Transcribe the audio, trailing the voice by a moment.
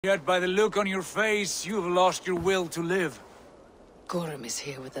Yet by the look on your face, you have lost your will to live. Gorm is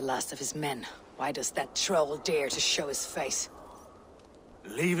here with the last of his men. Why does that troll dare to show his face?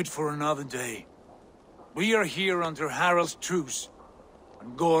 Leave it for another day. We are here under Harald's truce,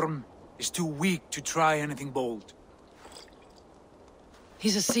 and Gorm is too weak to try anything bold.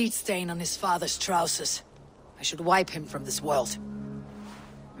 He's a seed stain on his father's trousers. I should wipe him from this world.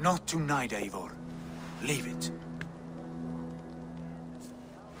 Not tonight, Eivor. Leave it.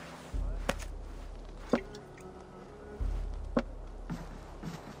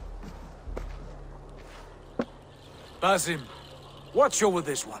 Basim, watch over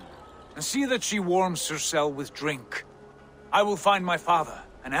this one, and see that she warms herself with drink. I will find my father,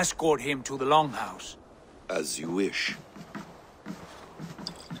 and escort him to the Longhouse. As you wish.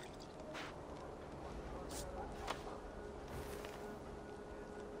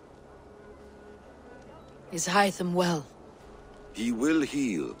 Is Hytham well? He will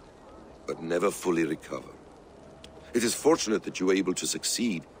heal, but never fully recover. It is fortunate that you were able to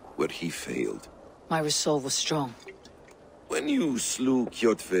succeed where he failed. My resolve was strong. When you slew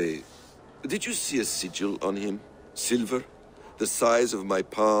Kjotve, did you see a sigil on him? Silver, the size of my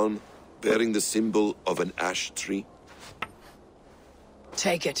palm, bearing the symbol of an ash tree?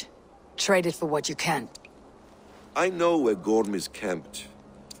 Take it. Trade it for what you can. I know where Gorm is camped.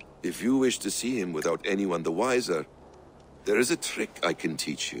 If you wish to see him without anyone the wiser, there is a trick I can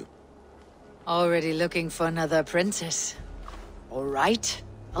teach you. Already looking for another apprentice. All right,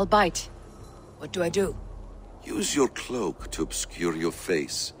 I'll bite. What do I do? Use your cloak to obscure your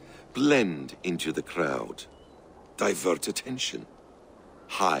face. Blend into the crowd. Divert attention.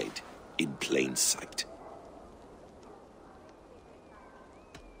 Hide in plain sight.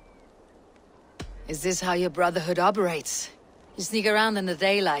 Is this how your Brotherhood operates? You sneak around in the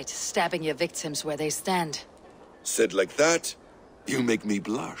daylight, stabbing your victims where they stand. Said like that, you make me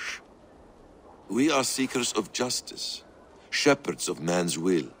blush. We are seekers of justice, shepherds of man's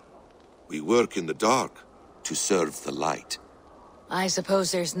will. We work in the dark to serve the light. I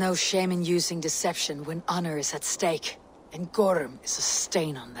suppose there's no shame in using deception when honor is at stake, and Gorm is a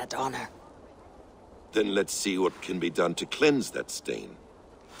stain on that honor. Then let's see what can be done to cleanse that stain.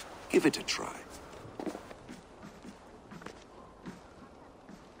 Give it a try.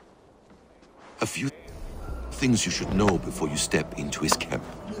 A few things you should know before you step into his camp.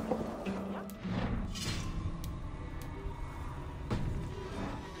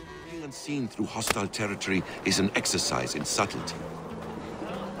 Being unseen through hostile territory is an exercise in subtlety.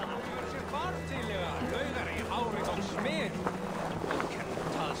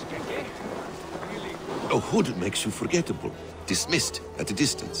 A hood makes you forgettable, dismissed at a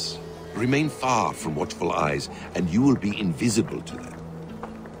distance. Remain far from watchful eyes, and you will be invisible to them.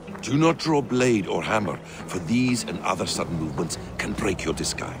 Do not draw blade or hammer, for these and other sudden movements can break your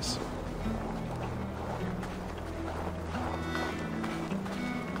disguise.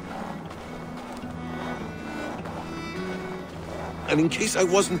 And in case I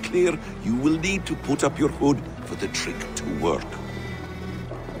wasn't clear, you will need to put up your hood for the trick to work.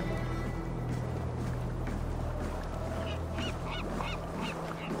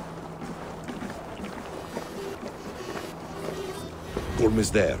 Gorm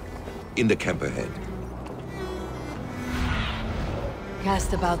is there, in the camp ahead.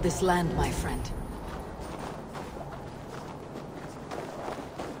 Cast about this land, my friend.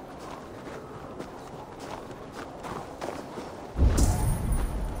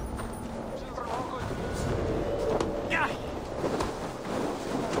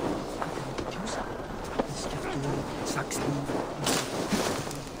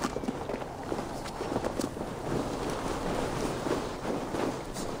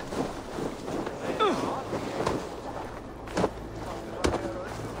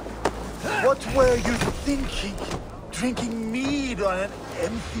 What were you thinking? Drinking mead on an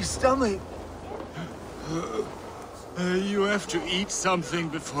empty stomach? You have to eat something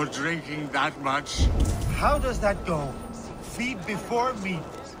before drinking that much. How does that go? Feed before meat.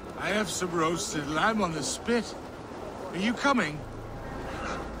 I have some roasted lamb on the spit. Are you coming?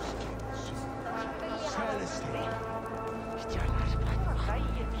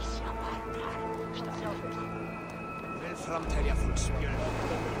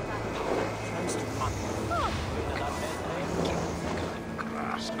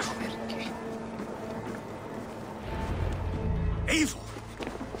 Eivor!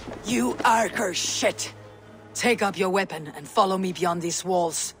 You Arker shit! Take up your weapon and follow me beyond these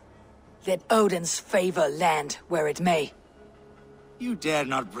walls. Let Odin's favor land where it may. You dare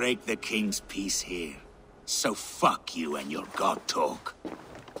not break the king's peace here. So fuck you and your god talk.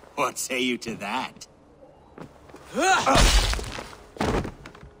 What say you to that?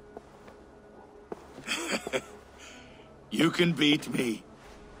 You can beat me,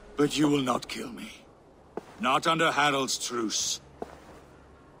 but you will not kill me. Not under Harald's truce.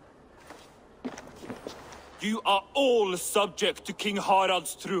 You are all subject to King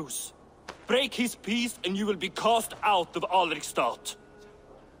Harald's truce. Break his peace and you will be cast out of Alrikstad.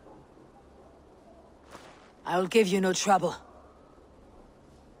 I will give you no trouble.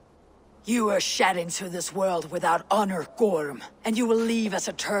 You were shed into this world without honor, Gorm, and you will leave as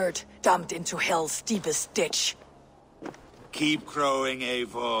a turd, dumped into hell's deepest ditch. Keep crowing,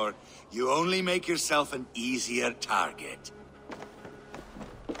 Eivor. You only make yourself an easier target.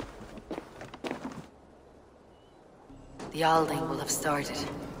 The Alding will have started.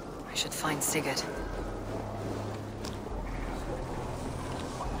 I should find Sigurd.